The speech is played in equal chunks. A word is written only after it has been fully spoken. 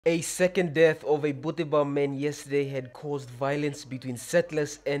A second death of a Butibam man yesterday had caused violence between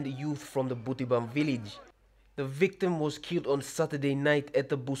settlers and youth from the Butibam village. The victim was killed on Saturday night at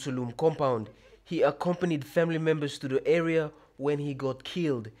the Butibum compound. He accompanied family members to the area when he got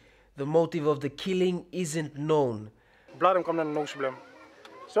killed. The motive of the killing isn't known. Blood come no blame.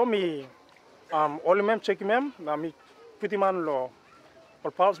 So me only mem check mem na me put him on law.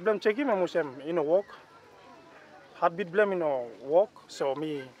 Or pulse blame check him musem in a walk. Heartbeat blame in a walk. So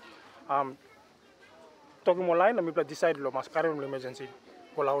me talking online and me decide lo mas carry emergency.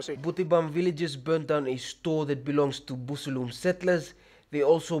 Butibam villagers burnt down a store that belongs to Butibum settlers. They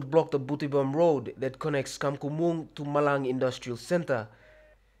also blocked the Butibam road that connects Kamkumung to Malang Industrial Center.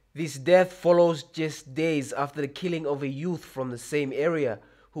 This death follows just days after the killing of a youth from the same area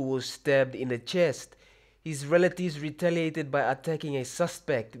who was stabbed in the chest. His relatives retaliated by attacking a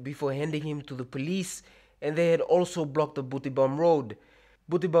suspect before handing him to the police, and they had also blocked the Butibam road.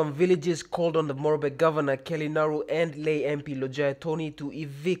 Butibam villagers called on the Morebek governor Kelly Naru and lay MP Lojaya Tony to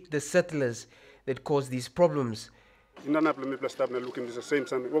evict the settlers that caused these problems. Looking the same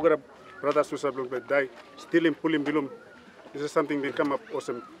son. Brothers who die, stealing, pulling below. This is something they come up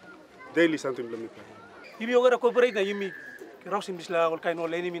awesome daily something. If you are cooperate na yumi, Roxim Bisla or kind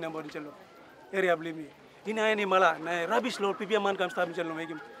of enemy number in Cello. Area blame. In any mala, na rubbish lord, Pipia man comes to Cello make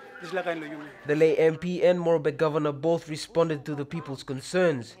him. The lay MP and Morebek governor both responded to the people's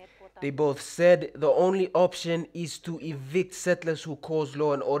concerns. They both said the only option is to evict settlers who cause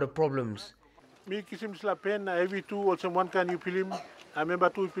law and order problems. Me kisim sila pen every two or some one kind you film. I remember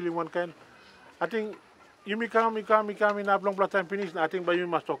two film one kind. I think you come enough long time finish. I think but you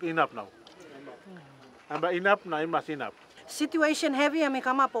must talk enough now. And by enough now you must enough. Situation heavy and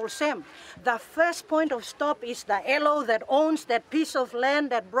come up all same. The first point of stop is the LO that owns that piece of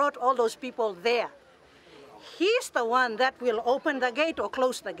land that brought all those people there. He's the one that will open the gate or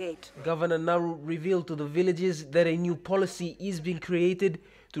close the gate. Governor Naru revealed to the villagers that a new policy is being created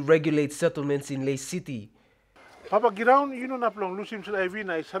to regulate settlements in Lay City. Papa Giround, you know not long, Lusim Sila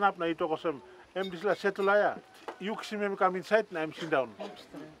Evina, I stand up now, you talk of some, Disla Setulaya. You see me come inside and I'm sitting down.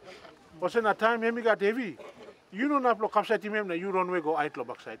 Was in a time, Hemi got heavy. You know not look upside him, you don't go out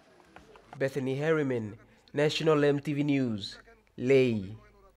backside. Bethany Harriman, National MTV News, Lay.